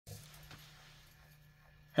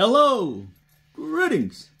Hello!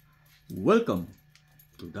 Greetings! Welcome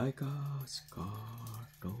to Daika's Car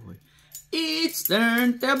Toy. It's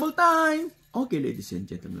turntable time! Okay, ladies and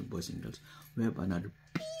gentlemen, boys and girls, we have another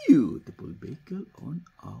beautiful vehicle on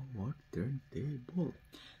our turntable.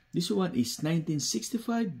 This one is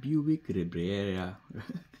 1965 Buick Riviera.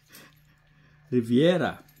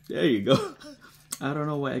 Riviera. There you go. I don't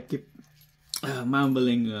know why I keep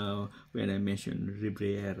mumbling when I mention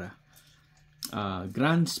Riviera.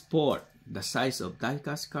 Gran Sport. The size of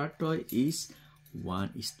Daika's car toy is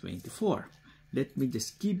 1:24. Let me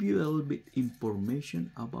just give you a little bit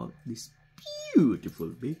information about this beautiful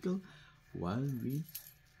vehicle while we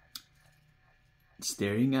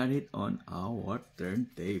staring at it on our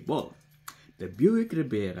turntable. The Buick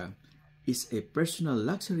Riviera is a personal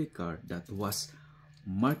luxury car that was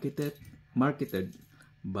marketed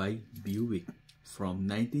by Buick from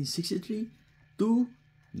 1963 to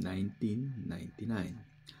 1999,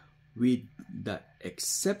 with the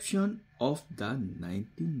exception of the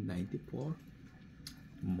 1994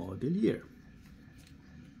 model year.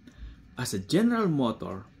 As a General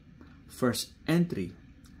Motors first entry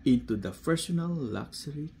into the personal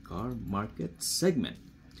luxury car market segment,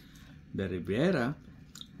 the Riviera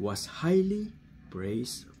was highly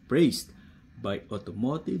praised by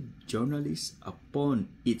automotive journalists upon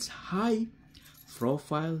its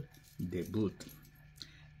high-profile debut.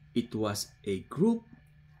 It was a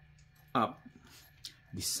group-up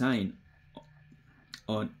design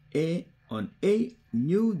on a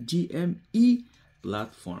new GME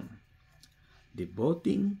platform,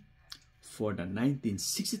 debuting for the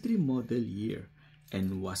 1963 model year,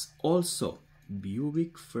 and was also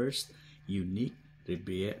Buick's first unique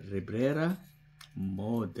Riviera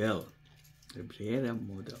model. There you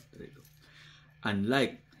go.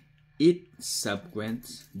 Unlike its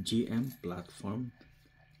subsequent GM platform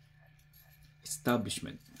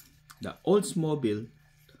establishment, the Oldsmobile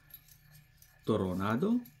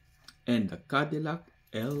Toronado and the Cadillac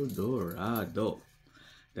Eldorado,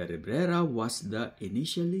 the Riviera was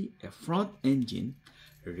initially a front-engine,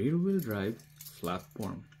 rear-wheel drive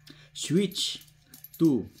platform, switched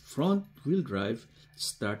to front-wheel drive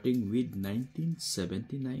starting with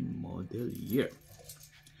 1979 model year.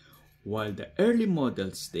 While the early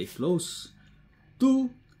models stay close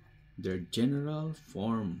to their general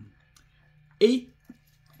form, 8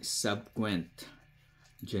 subsequent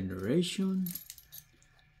generation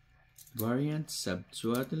variants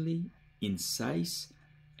substantially in size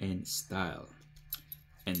and style,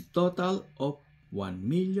 and total of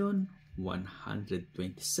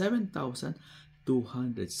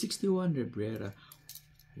 1,127,261 Riviera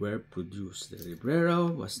were produced. The Riviera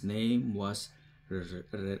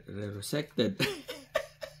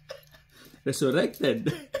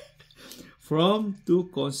resurrected from 2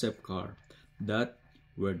 concept cars that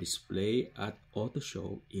were displayed at Auto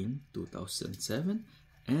Show in 2007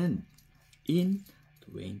 and in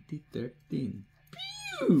 2013.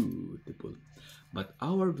 Beautiful. But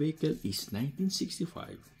our vehicle is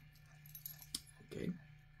 1965. Okay.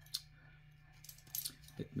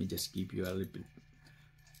 Let me just give you a little bit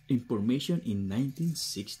information. In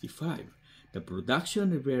 1965, the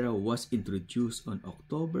production Riviera was introduced on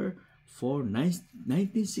October 4,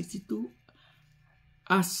 1962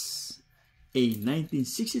 as a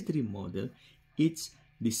 1963 model. Its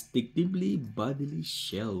distinctively bodily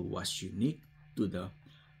shell was unique to the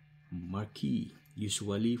marquee,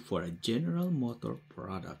 usually for a General Motors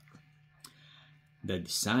product. The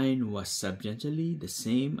design was substantially the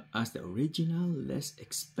same as the original, less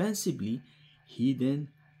expensively hidden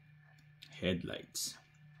headlights,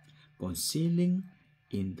 concealing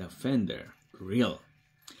in the fender grille.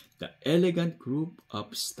 The elegant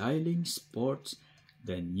group-up styling sports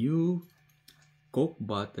the new Coke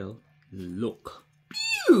bottle look.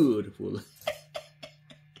 Beautiful.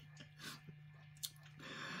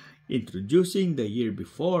 Introducing the year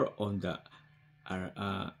before on the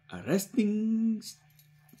arresting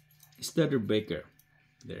Studebaker,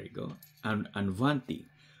 there you go, and Avanti,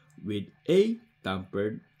 with a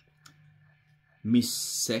tempered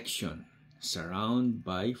midsection surrounded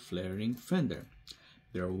by flaring fender.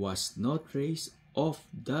 There was no trace of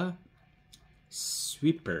the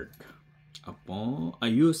sweeper upon a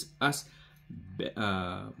use as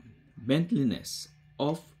Bentley-ness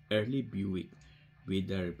of early Buick with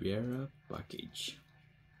the Riviera package.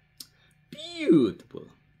 Beautiful.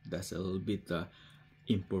 That's a little bit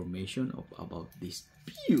information about this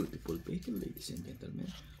beautiful vehicle, ladies and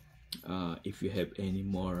gentlemen. If you have any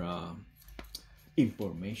more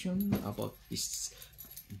information about this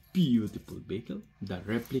beautiful vehicle, the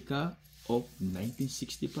replica of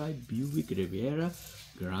 1965 Buick Riviera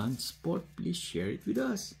Gran Sport, please share it with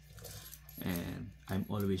us. And I'm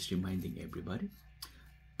always reminding everybody,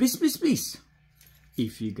 peace, peace, peace.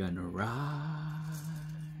 If you're gonna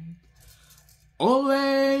ride,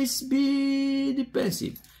 always be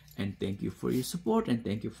defensive. And thank you for your support and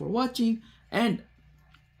thank you for watching. And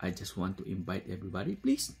I just want to invite everybody,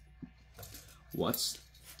 please watch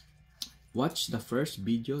the first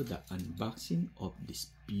video, the unboxing of this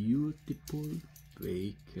beautiful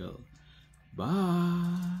vehicle.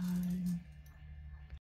 Bye.